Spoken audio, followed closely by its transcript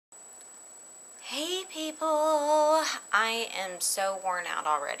Hey people, I am so worn out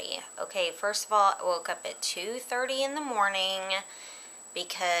already. Okay, first of all, I woke up at 2:30 in the morning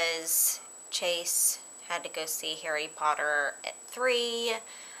because Chase had to go see Harry Potter at 3,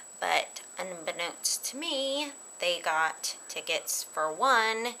 but unbeknownst to me, they got tickets for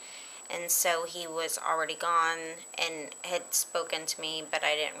 1, and so he was already gone and had spoken to me, but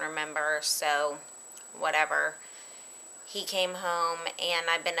I didn't remember, so whatever. He came home, and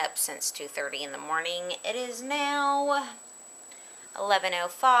I've been up since 2:30 in the morning. It is now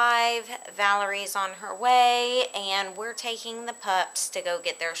 11:05. Valerie's on her way, and we're taking the pups to go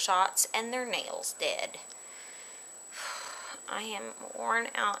get their shots and their nails did. I am worn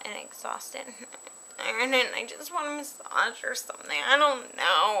out and exhausted. And I just want a massage or something. I don't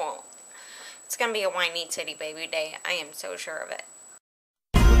know. It's going to be a whiny titty baby day. I am so sure of it.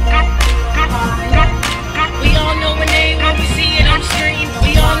 We all know a name when we see it on stream.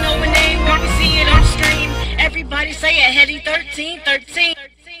 We all know a name when we see it on stream. Everybody say it, Hetty 13.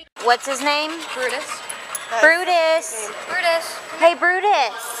 What's his name? Brutus. Brutus. Brutus. Hey,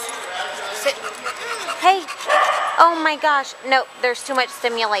 Brutus. Sit. Hey. Oh my gosh. No, there's too much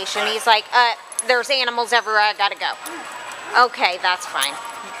stimulation. He's like, there's animals everywhere. I gotta go. Okay, that's fine.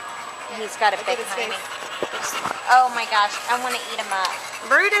 He's got a big tiny. Oh my gosh. I want to eat him up.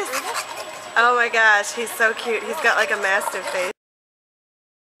 Brutus. Oh my gosh, he's so cute. He's got like a mastiff face.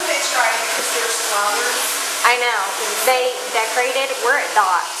 They tried because there's flowers. I know. They decorated. We're at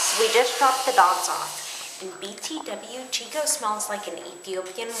Dots. We just dropped the dogs off. And BTW, Chico smells like an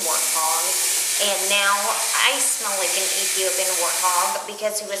Ethiopian warthog. And now I smell like an Ethiopian warthog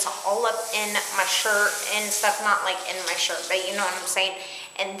because he was all up in my shirt and stuff. Not like in my shirt, but you know what I'm saying.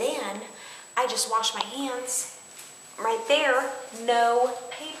 And then I just washed my hands. Right there, no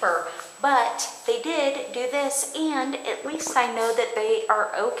paper. But they did do this, and at least I know that they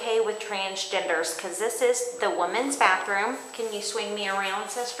are okay with transgenders, because this is the women's bathroom. Can you swing me around,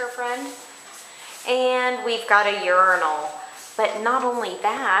 sister friend? And we've got a urinal. But not only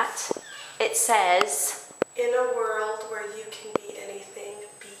that, it says, in a world where you can be anything,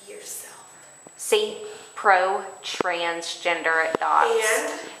 be yourself. See, pro-transgender at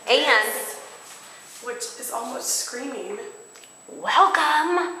Dots. And which is almost screaming,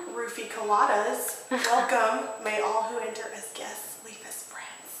 welcome! Roofie Coladas, welcome. May all who enter as guests leave as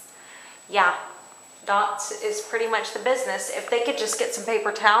friends. Yeah, Dots is pretty much the business. If they could just get some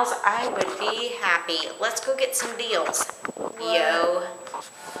paper towels, I would be happy. Let's go get some deals. What? Yo.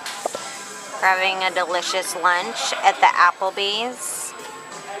 Having a delicious lunch at the Applebee's.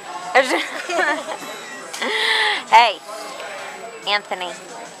 Hey, Anthony.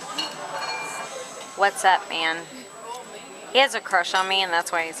 What's up, man? He has a crush on me, and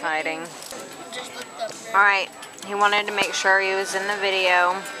that's why he's hiding. Alright, he wanted to make sure he was in the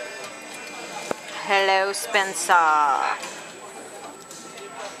video. Hello, Spencer.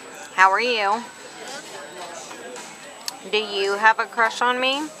 How are you? Do you have a crush on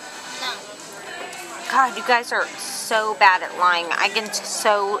me? No. God, you guys are so bad at lying. I can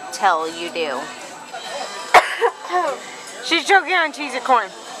so tell you do. She's choking on cheesy corn.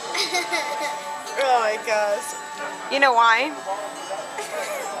 Oh my gosh. You know why?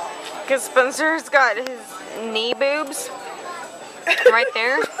 Because Spencer's got his knee boobs right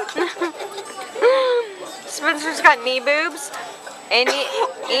there. Spencer's got knee boobs, and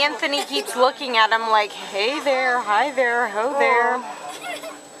Anthony keeps looking at him like, hey there, hi there, ho there.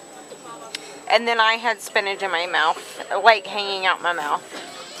 And then I had spinach in my mouth, like hanging out my mouth.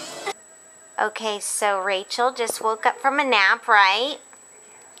 Okay, so Rachel just woke up from a nap, right?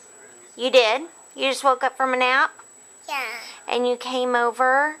 You did? You just woke up from a nap? Yeah. And you came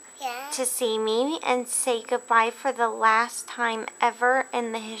over Yeah. to see me and say goodbye for the last time ever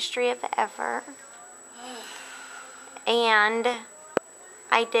in the history of ever. And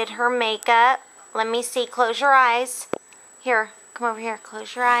I did her makeup. Let me see. Close your eyes. Here, come over here.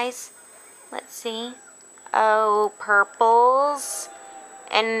 Close your eyes. Let's see. Oh, purples.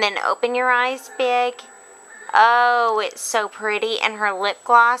 And then open your eyes big. Oh, it's so pretty. And her lip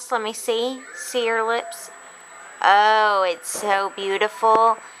gloss, let me see. See her lips? Oh, it's so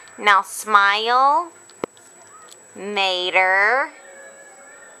beautiful. Now smile. Mater.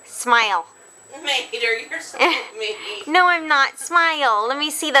 Smile. Mater, you're so mean. No, I'm not. Smile. Let me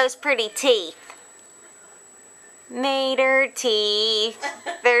see those pretty teeth. Mater teeth.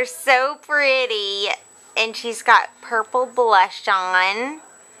 They're so pretty. And she's got purple blush on.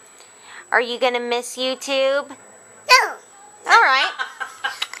 Are you going to miss YouTube? No. All right.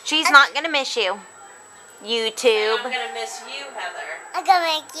 She's not going to miss you. YouTube. I'm gonna miss you, Heather. I'm gonna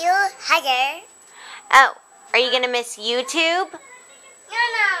make you Heather. Oh, are you going to miss YouTube?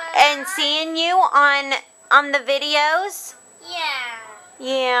 No. And enjoying seeing you on the videos? Yeah.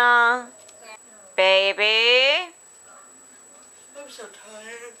 Yeah. Baby. I'm so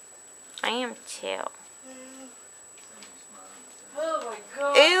tired. I am too. Oh my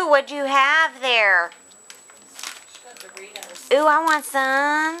god. Ooh, what'd you have there? Doritos. Ooh, I want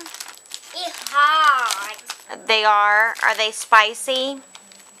some. It's hot. They are. Are they spicy?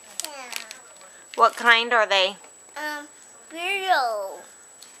 Yeah. What kind are they? Burrito.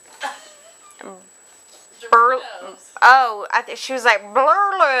 Doritos. Oh, she was like,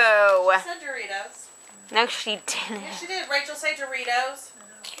 Blurlo. She said Doritos. No, she didn't. Yeah, she did. Rachel, say Doritos.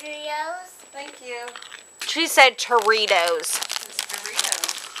 Cheerios. Thank you. She said Doritos. It's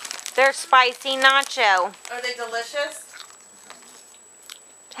Doritos. They're spicy nacho. Are they delicious?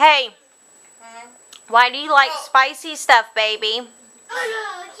 Hey, Hmm? why do you like spicy stuff, baby?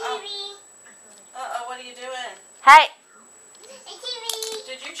 Oh, TV. Uh-oh, what are you doing? Hey, TV.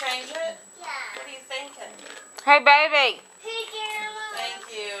 Did you change it? Yeah. What are you thinking? hey, baby. Hey, Grandma. Thank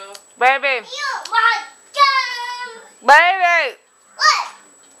you. Baby. You want gum? Baby. What?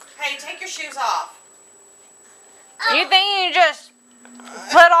 Hey, take your shoes off. You think you just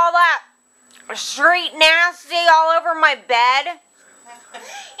put all that street nasty all over my bed?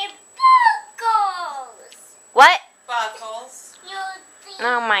 It buckles. What? Buckles. You think?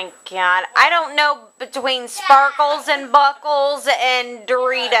 Oh my god. I don't know between sparkles and buckles and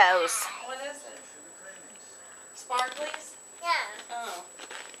Doritos. What is it? Sparklies? Yeah. Oh.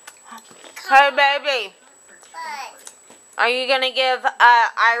 Hey, baby. But, Are you going to give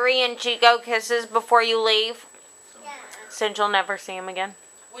Irie and Chico kisses before you leave? yeah. Since you'll never see him again.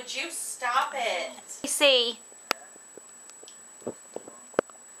 Would you stop it? See.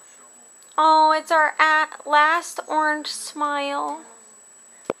 Oh, it's our last orange smile.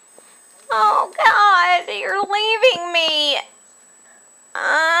 Oh, God, you're leaving me.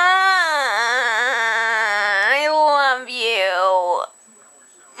 I love you.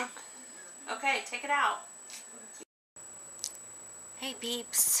 Okay, take it out. Hey,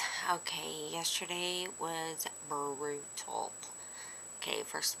 peeps. Okay, yesterday was brutal. Okay,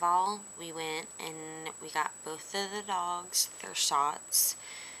 first of all, we went and we got both of the dogs their shots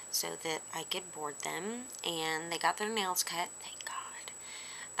so that I could board them, and they got their nails cut, thank God,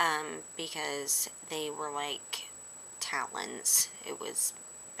 because they were like talons. It was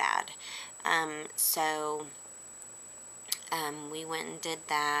bad. We went and did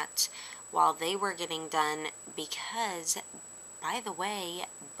that while they were getting done because, by the way,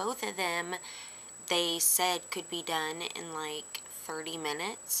 both of them, they said could be done in like 30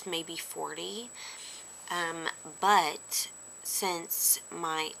 minutes, maybe 40. But since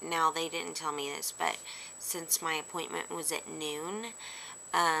now they didn't tell me this, but since my appointment was at noon,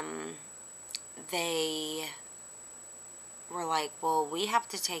 they were like, well, we have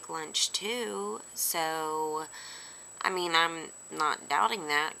to take lunch too, so, I mean, I'm not doubting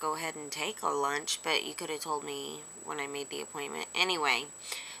that. Go ahead and take a lunch, but you could have told me when I made the appointment. Anyway,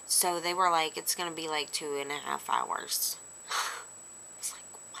 so they were like, it's going to be like 2.5 hours. I was like,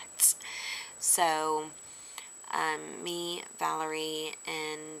 what? So, me, Valerie,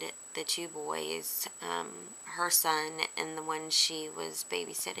 and the two boys, her son, and the one she was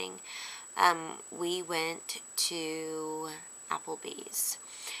babysitting, we went to Applebee's,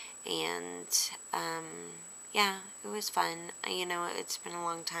 and, yeah, it was fun. You know, it's been a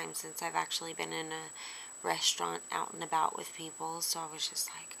long time since I've actually been in a restaurant out and about with people, so I was just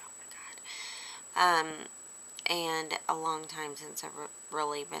like, oh my god. And a long time since I've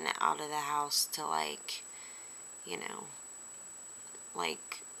really been out of the house to, like, you know,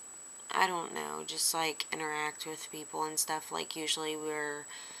 like, I don't know, just, like, interact with people and stuff. Like, usually we're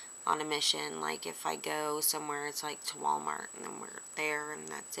on a mission. Like, if I go somewhere, it's, like, to Walmart, and then we're there, and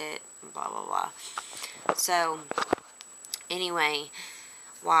that's it, and blah, blah, blah. So, anyway,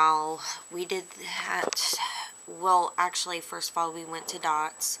 while we did that, well, actually, first of all, we went to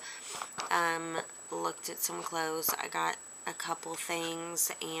Dots, looked at some clothes. I got a couple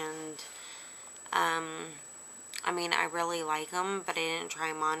things, and, I mean, I really like them, but I didn't try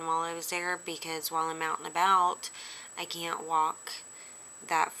them on while I was there, because while I'm out and about, I can't walk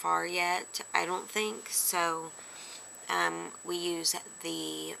that far yet, I don't think. So, we use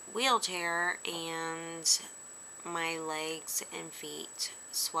the wheelchair, and my legs and feet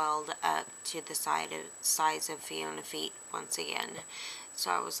swelled up to the size of Fiona feet once again. So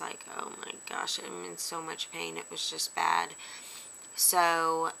I was like, oh my gosh, I'm in so much pain. It was just bad.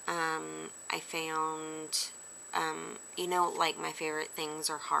 So, I found, you know, like, my favorite things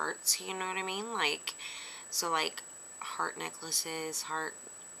are hearts, you know what I mean? Like, so, like, heart necklaces, heart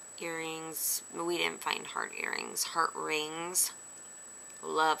earrings. We didn't find heart earrings. Heart rings.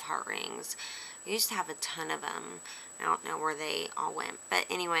 Love heart rings. I used to have a ton of them. I don't know where they all went. But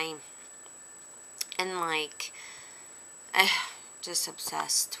anyway, and like, just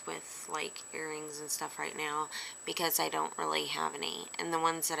obsessed with like earrings and stuff right now because I don't really have any. And the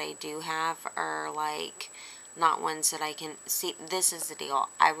ones that I do have are like not ones that I can see. This is the deal.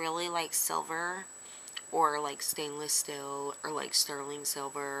 I really like silver or like stainless steel or like sterling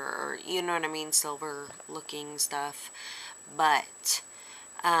silver or you know what I mean, silver looking stuff. But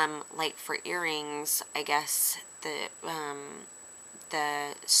like for earrings, I guess the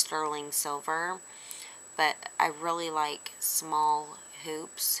sterling silver, but I really like small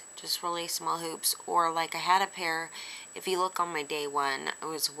hoops, just really small hoops, or like I had a pair, if you look on my day one, I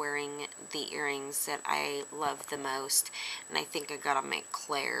was wearing the earrings that I love the most, and I think I got them at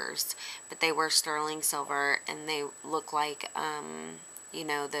Claire's, but they were sterling silver, and they look like, you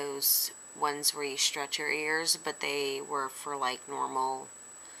know, those ones where you stretch your ears, but they were for like normal,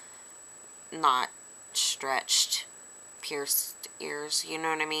 not stretched, pierced ears, you know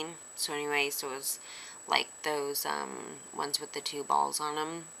what I mean? So anyway, so it was like those ones with the two balls on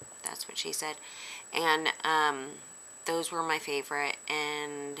them. That's what she said. And those were my favorite,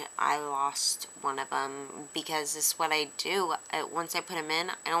 and I lost one of them because this is what I do. Once I put them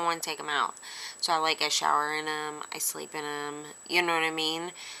in, I don't want to take them out. So I shower in them, I sleep in them, you know what I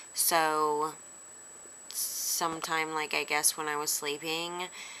mean? So sometime, like I guess when I was sleeping,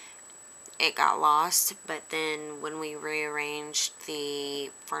 it got lost, but then when we rearranged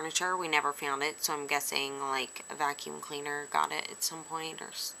the furniture, we never found it, so I'm guessing like a vacuum cleaner got it at some point, or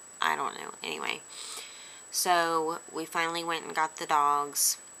I don't know. Anyway, so we finally went and got the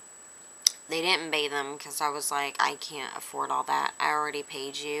dogs. They didn't bathe them because I was like, I can't afford all that. I already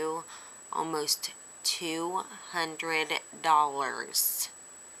paid you almost $200,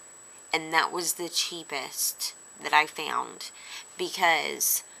 and that was the cheapest that I found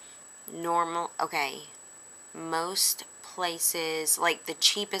because most places, like the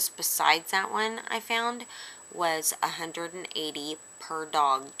cheapest besides that one I found was $180 per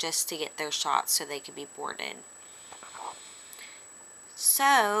dog just to get their shots so they could be boarded.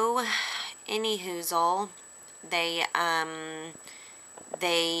 So, anyhoozle, they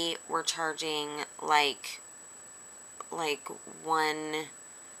were charging like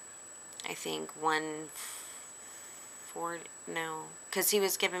because he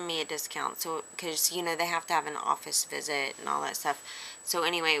was giving me a discount, so, because, you know, they have to have an office visit and all that stuff, so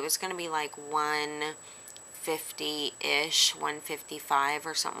anyway, it was going to be like $150-ish, $155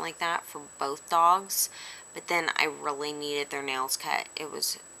 or something like that for both dogs, but then I really needed their nails cut. It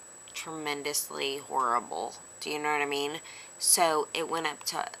was tremendously horrible, do you know what I mean? So it went up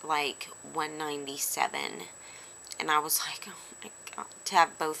to like $197, and I was like, oh my god, to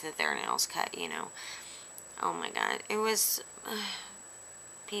have both of their nails cut, you know. Oh my god, it was,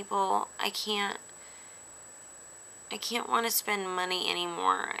 people, I can't want to spend money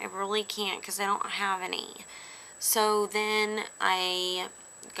anymore. I really can't because I don't have any. So then I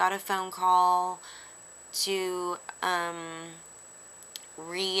got a phone call to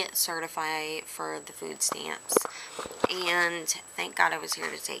recertify for the food stamps, and thank God I was here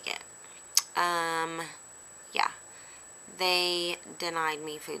to take it. Yeah, they denied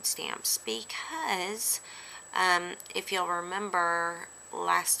me food stamps because if you'll remember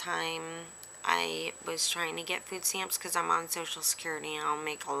last time I was trying to get food stamps, because I'm on Social Security and I'll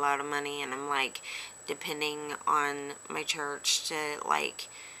make a lot of money, and I'm like depending on my church to like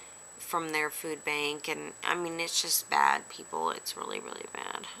from their food bank, and I mean it's just bad, people. It's really, really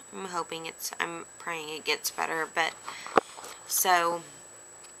bad. I'm praying it gets better. But so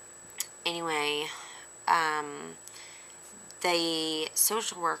anyway, the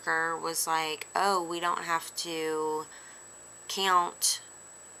social worker was like, oh, we don't have to count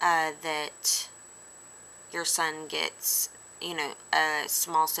that your son gets, you know, a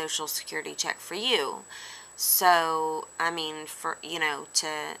small Social Security check for you. So, I mean, for, you know,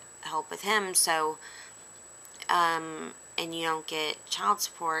 to help with him. So, and you don't get child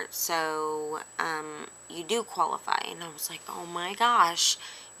support. So, you do qualify. And I was like, oh my gosh,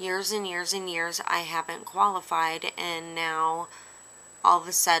 years and years and years I haven't qualified, and now all of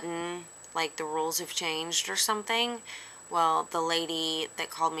a sudden, like, the rules have changed or something. Well, the lady that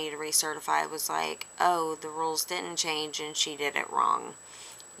called me to recertify was like, oh, the rules didn't change and she did it wrong.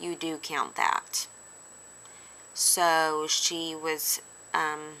 You do count that. So she was,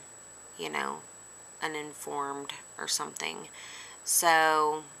 you know, uninformed or something.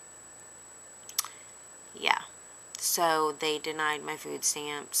 So, yeah. So they denied my food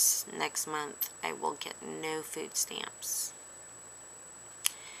stamps. Next month I will get no food stamps.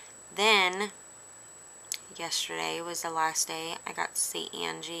 Then, yesterday was the last day I got to see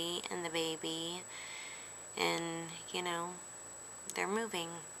Angie and the baby. And, you know, they're moving.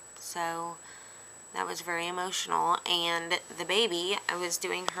 So that was very emotional. And the baby, I was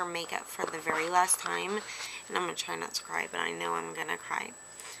doing her makeup for the very last time. And I'm going to try not to cry, but I know I'm going to cry.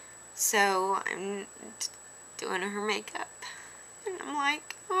 So I'm doing her makeup. And I'm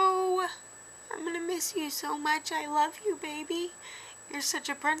like, oh, I'm going to miss you so much. I love you, baby. You're such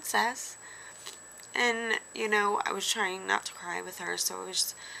a princess. And, you know, I was trying not to cry with her, so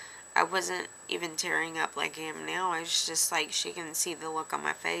I wasn't even tearing up like I am now. I was just like, she can see the look on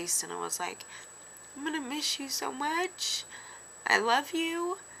my face, and I was like, I'm gonna miss you so much. I love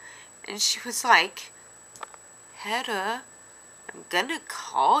you. And she was like, Hedda, I'm gonna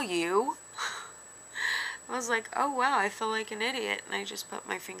call you. I was like, oh wow, I feel like an idiot. And I just put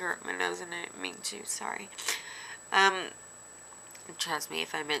my finger up my nose, and I didn't mean to, sorry. Trust me,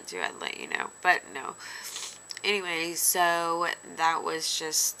 if I meant to, I'd let you know. But no. Anyway, so that was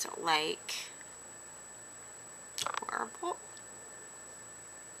just like horrible.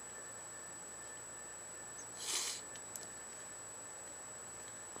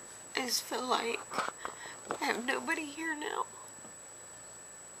 I just feel like I have nobody here now.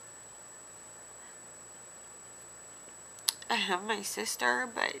 I have my sister,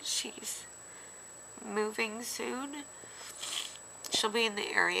 but she's moving soon. She'll be in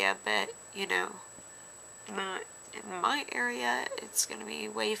the area, but, you know, not in my area. It's going to be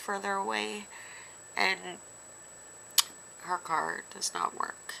way further away, and her car does not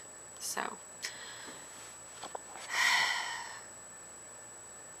work. So,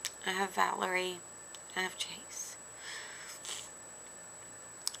 I have Valerie. I have Chase.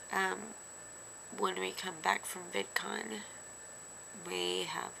 When we come back from VidCon, we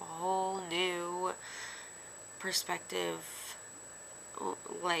have a whole new perspective.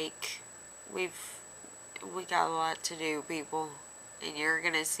 Like, we got a lot to do, people, and you're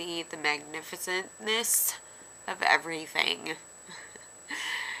gonna see the magnificentness of everything.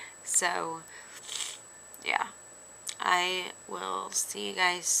 So, yeah, I will see you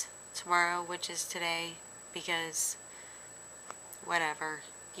guys tomorrow, which is today, because whatever,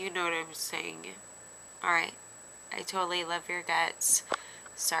 you know what I'm saying. Alright, I totally love your guts.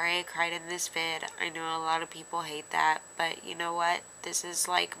 Sorry I cried in this vid. I know a lot of people hate that, but you know what? This is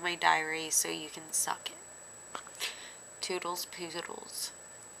like my diary, so you can suck it. Toodles poodles.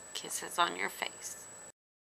 Kisses on your face.